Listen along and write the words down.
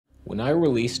When I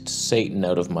released Satan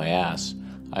out of my ass,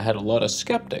 I had a lot of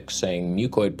skeptics saying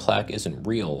mucoid plaque isn't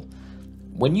real.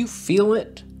 When you feel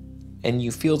it, and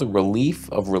you feel the relief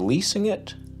of releasing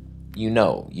it, you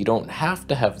know, you don't have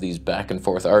to have these back and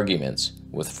forth arguments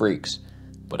with freaks.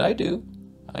 But I do.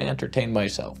 I entertain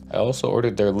myself. I also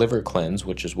ordered their liver cleanse,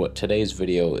 which is what today's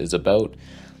video is about.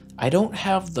 I don't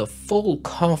have the full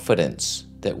confidence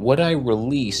that what I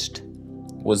released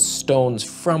was stones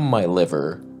from my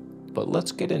liver, but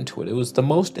let's get into it. It was the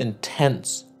most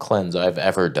intense cleanse I've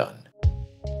ever done.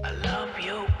 I love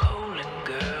your colon,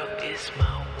 girl, it's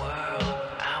my world.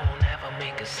 I won't ever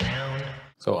make a sound.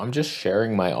 So I'm just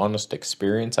sharing my honest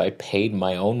experience. I paid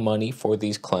my own money for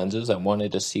these cleanses. I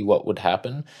wanted to see what would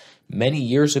happen. Many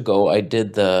years ago, I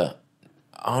did the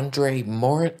Andre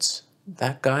Moritz,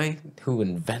 that guy who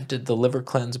invented the liver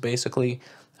cleanse, basically.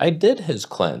 I did his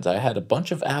cleanse. I had a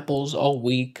bunch of apples all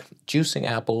week, juicing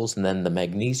apples, and then the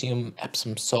magnesium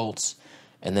Epsom salts,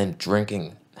 and then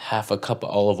drinking half a cup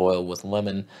of olive oil with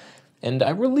lemon. And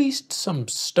I released some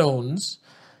stones,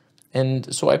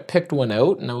 and so I picked one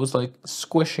out, and I was like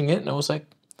squishing it, and I was like,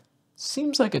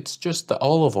 seems like it's just the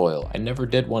olive oil. I never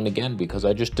did one again because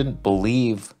I just didn't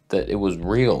believe that it was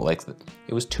real. Like,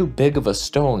 it was too big of a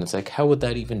stone. It's like, how would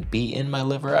that even be in my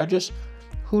liver?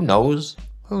 Who knows?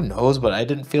 Who knows? But I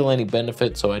didn't feel any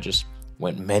benefit, so I just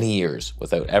went many years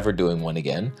without ever doing one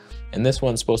again. And this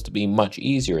one's supposed to be much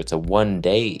easier. It's a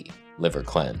 1-day liver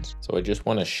cleanse. So I just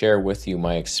want to share with you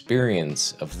my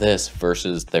experience of this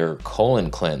versus their colon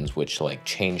cleanse, which like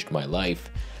changed my life.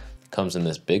 It comes in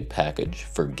this big package,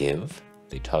 Forgive.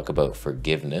 They talk about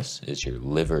forgiveness is your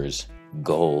liver's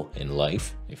goal in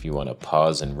life. If you want to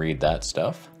pause and read that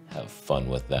stuff, have fun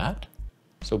with that.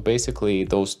 So basically,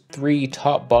 those 3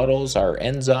 top bottles are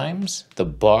enzymes. The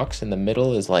box in the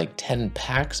middle is like 10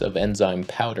 packs of enzyme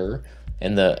powder.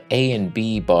 And the A and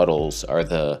B bottles are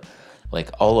the like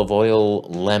olive oil,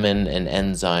 lemon, and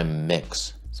enzyme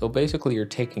mix. So basically, you're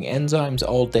taking enzymes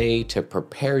all day to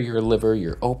prepare your liver.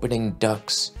 You're opening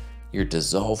ducts. You're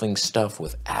dissolving stuff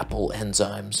with apple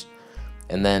enzymes.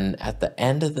 And then at the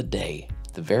end of the day,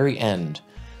 the very end,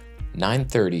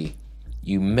 9:30,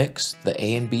 you mix the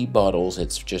A and B bottles.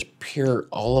 It's just pure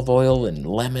olive oil and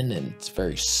lemon, and it's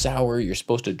very sour. You're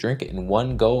supposed to drink it in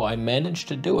one go. I managed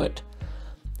to do it.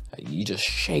 You just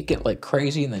shake it like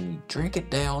crazy, and then you drink it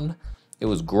down. It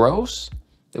was gross.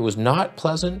 It was not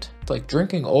pleasant. It's like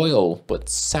drinking oil, but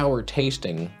sour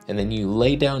tasting. And then you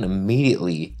lay down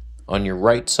immediately on your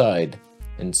right side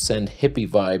and send hippie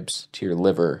vibes to your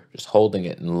liver, just holding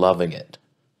it and loving it.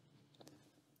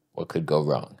 What could go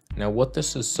wrong? Now, what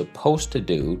this is supposed to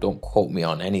do, don't quote me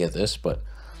on any of this, but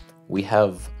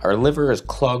our liver is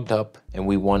clogged up and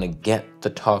we want to get the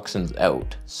toxins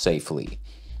out safely.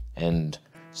 And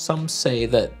some say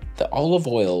that the olive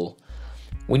oil,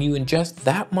 when you ingest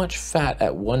that much fat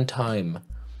at one time,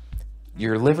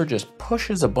 your liver just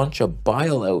pushes a bunch of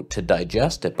bile out to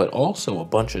digest it, but also a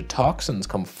bunch of toxins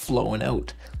come flowing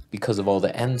out because of all the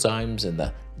enzymes and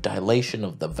the dilation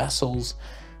of the vessels.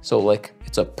 So like,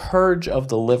 it's a purge of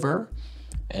the liver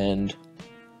and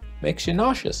makes you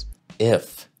nauseous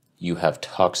if you have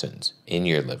toxins in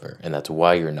your liver, and that's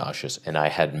why you're nauseous, and I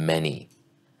had many.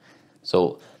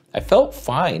 So I felt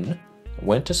fine,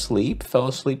 went to sleep, fell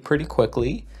asleep pretty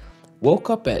quickly,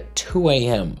 woke up at 2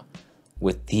 a.m.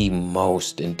 with the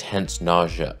most intense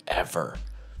nausea ever.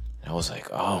 And I was like,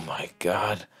 oh my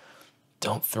God,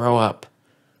 don't throw up.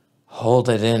 Hold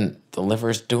it in, the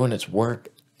liver's doing its work.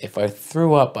 If I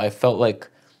threw up, I felt like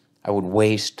I would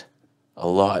waste a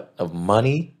lot of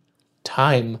money,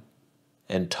 time,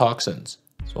 and toxins.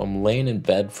 So I'm laying in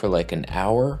bed for like an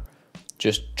hour,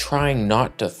 just trying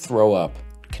not to throw up,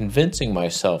 convincing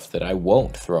myself that I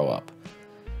won't throw up.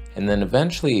 And then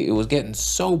eventually it was getting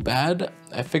so bad,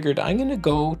 I figured I'm gonna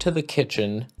go to the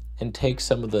kitchen and take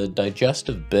some of the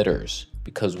digestive bitters,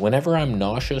 because whenever I'm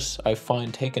nauseous, I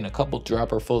find taking a couple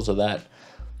dropperfuls of that,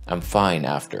 I'm fine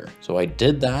after. So I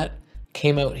did that,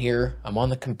 came out here, I'm on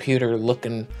the computer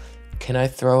looking, can I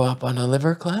throw up on a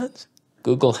liver cleanse?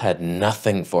 Google had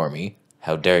nothing for me.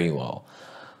 How dare you all?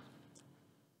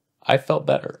 I felt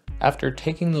better. After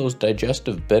taking those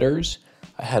digestive bitters,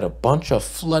 I had a bunch of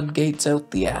floodgates out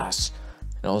the ass.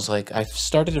 And I was like, I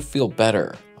started to feel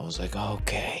better. I was like,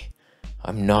 okay,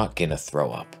 I'm not gonna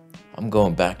throw up. I'm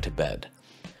going back to bed.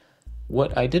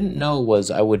 What I didn't know was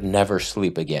I would never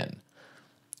sleep again.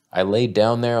 I laid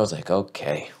down there, I was like,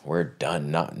 okay, we're done,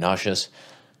 not nauseous.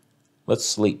 Let's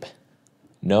sleep.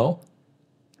 No,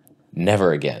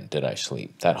 never again did I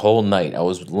sleep. That whole night, I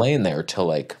was laying there till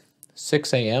like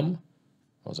 6 a.m.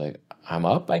 I was like, I'm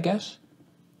up, I guess.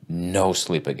 No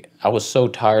sleep again. I was so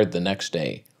tired the next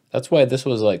day That's why this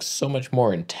was like so much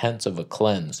more intense of a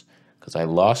cleanse, because I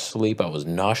lost sleep, I was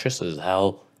nauseous as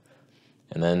hell.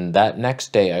 And then that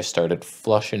next day I started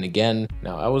flushing again.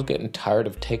 Now I was getting tired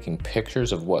of taking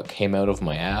pictures of what came out of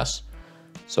my ass.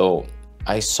 So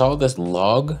I saw this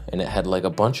log and it had like a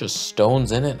bunch of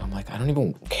stones in it. I'm like, I don't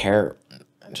even care.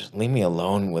 Just leave me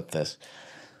alone with this.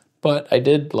 But I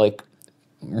did like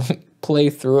play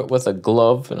through it with a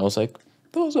glove and I was like,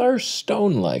 those are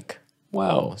stone-like.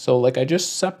 Wow. So like I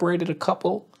just separated a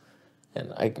couple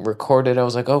and I recorded. I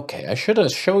was like, okay, I should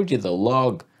have showed you the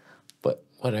log, but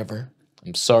whatever.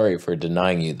 I'm sorry for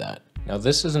denying you that. Now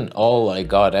this isn't all I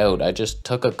got out. I just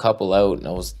took a couple out and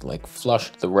I was like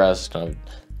flushed the rest.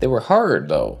 They were hard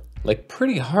though, like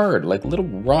pretty hard, like little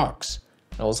rocks.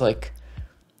 I was like,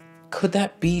 could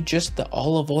that be just the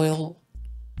olive oil?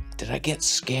 Did I get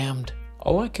scammed?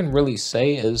 All I can really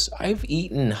say is I've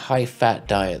eaten high-fat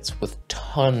diets with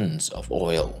tons of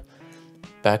oil.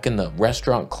 Back in the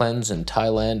restaurant cleanse in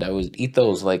Thailand, I would eat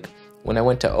those like when I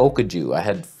went to Okaju. I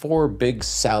had 4 big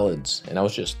salads and I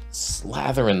was just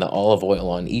slathering the olive oil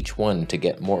on each one to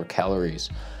get more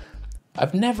calories.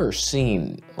 I've never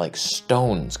seen like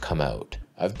stones come out.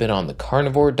 I've been on the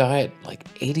carnivore diet, like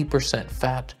 80%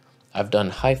 fat. I've done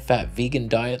high-fat vegan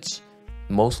diets,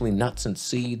 mostly nuts and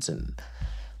seeds, and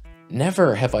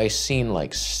never have I seen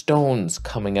like stones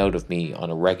coming out of me on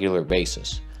a regular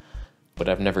basis. But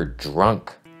I've never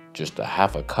drunk just a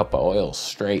half a cup of oil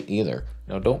straight either.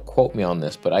 Now don't quote me on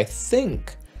this, but I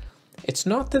think it's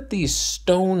not that these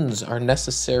stones are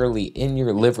necessarily in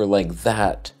your liver like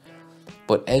that,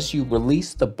 but as you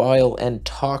release the bile and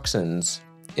toxins,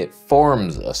 it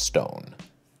forms a stone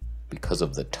because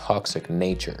of the toxic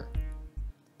nature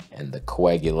and the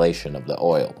coagulation of the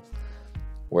oil.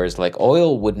 Whereas like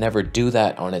oil would never do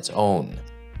that on its own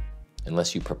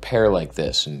unless you prepare like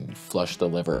this and flush the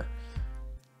liver.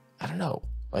 I don't know.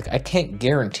 Like I can't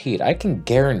guarantee it. I can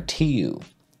guarantee you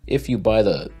if you buy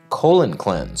the colon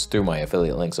cleanse through my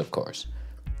affiliate links, of course,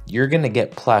 you're going to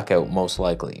get plaque out most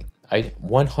likely. I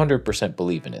 100%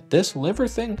 believe in it. This liver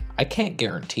thing, I can't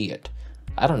guarantee it.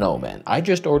 I don't know, man. I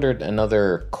just ordered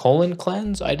another colon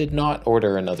cleanse. I did not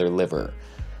order another liver.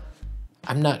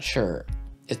 I'm not sure.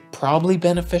 It's probably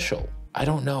beneficial. I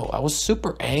don't know. I was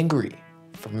super angry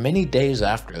for many days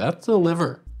after. That's the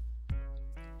liver.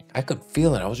 I could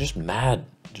feel it. I was just mad.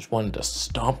 Just wanted to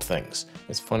stomp things.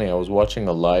 It's funny. I was watching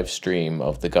a live stream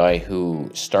of the guy who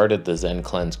started the Zen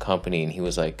Cleanz company, and he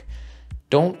was like,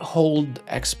 don't hold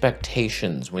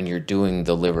expectations when you're doing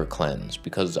the liver cleanse,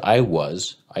 because I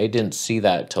didn't see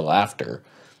that till after.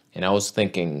 And I was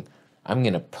thinking, I'm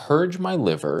going to purge my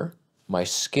liver. My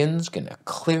skin's going to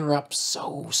clear up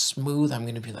so smooth. I'm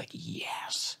going to be like,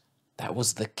 yes, that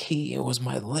was the key. It was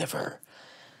my liver.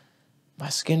 My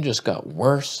skin just got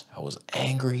worse. I was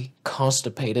angry,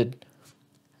 constipated.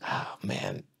 Oh,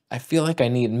 man. I feel like I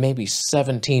need maybe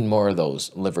 17 more of those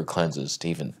liver cleanses to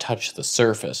even touch the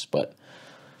surface, but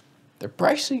they're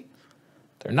pricey.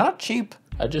 They're not cheap.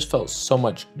 I just felt so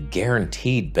much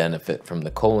guaranteed benefit from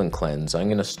the colon cleanse. I'm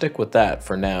going to stick with that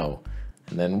for now,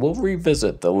 and then we'll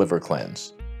revisit the liver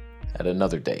cleanse at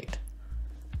another date.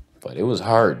 But it was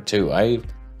hard, too. I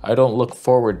don't look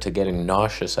forward to getting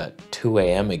nauseous at 2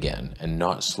 a.m. again and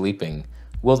not sleeping.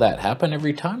 Will that happen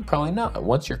every time? Probably not.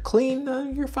 Once you're clean,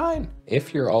 you're fine.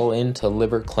 If you're all into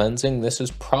liver cleansing, this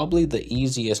is probably the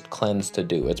easiest cleanse to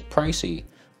do. It's pricey,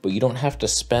 but you don't have to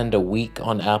spend a week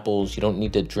on apples. You don't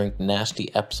need to drink nasty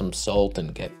Epsom salt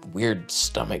and get weird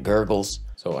stomach gurgles.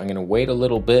 So I'm gonna wait a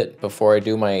little bit before I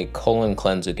do my colon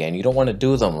cleanse again. You don't wanna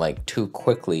do them like too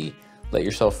quickly. Let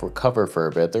yourself recover for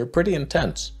a bit. They're pretty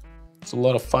intense. It's a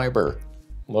lot of fiber,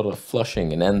 a lot of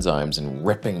flushing and enzymes and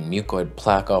ripping mucoid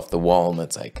plaque off the wall. And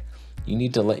it's like, you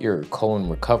need to let your colon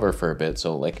recover for a bit.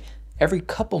 So like every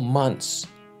couple months,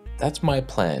 that's my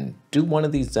plan. Do one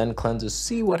of these Zen cleanses,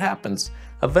 see what happens.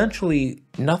 Eventually,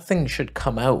 nothing should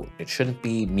come out. It shouldn't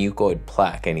be mucoid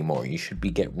plaque anymore. You should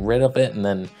get rid of it, and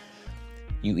then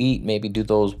you eat, maybe do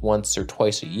those once or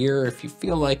twice a year if you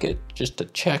feel like it, just to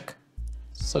check.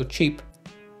 So cheap,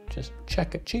 just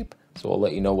check it cheap. So I'll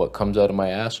let you know what comes out of my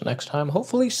ass next time.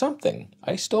 Hopefully something.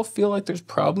 I still feel like there's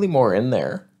probably more in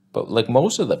there, but like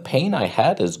most of the pain I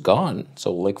had is gone.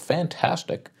 So like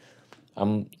fantastic.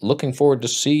 I'm looking forward to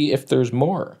see if there's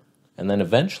more. And then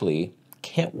eventually,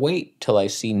 can't wait till I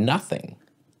see nothing.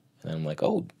 And I'm like,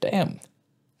 oh damn,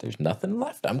 there's nothing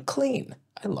left. I'm clean.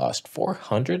 I lost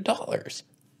 $400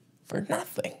 for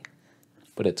nothing.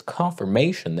 But it's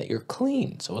confirmation that you're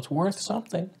clean, so it's worth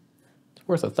something. It's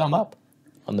worth a thumb up.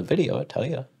 On the video, I tell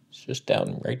you, it's just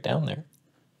right down there.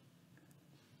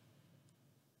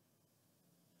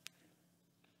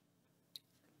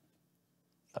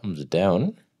 thumbs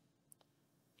down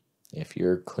if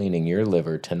you're cleaning your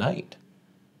liver tonight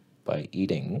by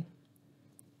eating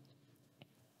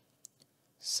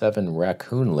 7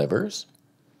 raccoon livers.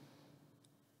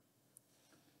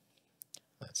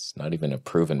 That's not even a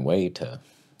proven way to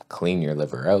clean your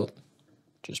liver out.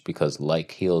 Just because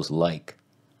like heals like,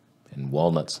 and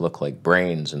walnuts look like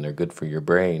brains and they're good for your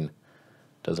brain,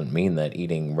 doesn't mean that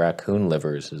eating raccoon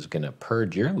livers is going to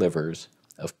purge your livers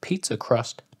of pizza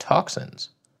crust toxins.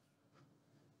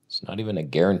 It's not even a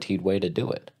guaranteed way to do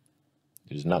it.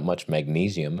 There's not much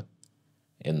magnesium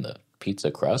in the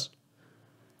pizza crust.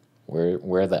 Where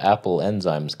are the apple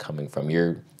enzymes coming from?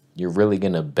 You're really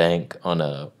going to bank on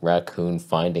a raccoon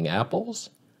finding apples?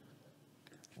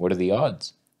 What are the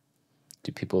odds?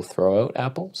 Do people throw out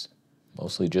apples?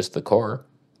 Mostly just the core.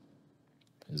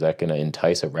 Is that going to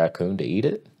entice a raccoon to eat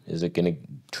it? Is it going to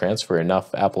transfer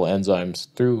enough apple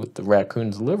enzymes through the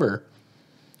raccoon's liver?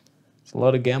 It's a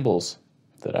lot of gambles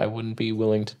that I wouldn't be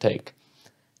willing to take.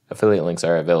 Affiliate links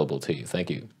are available to you.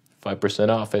 Thank you. 5%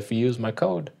 off if you use my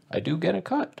code. I do get a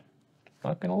cut.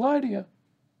 Not going to lie to you.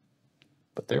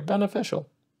 But they're beneficial.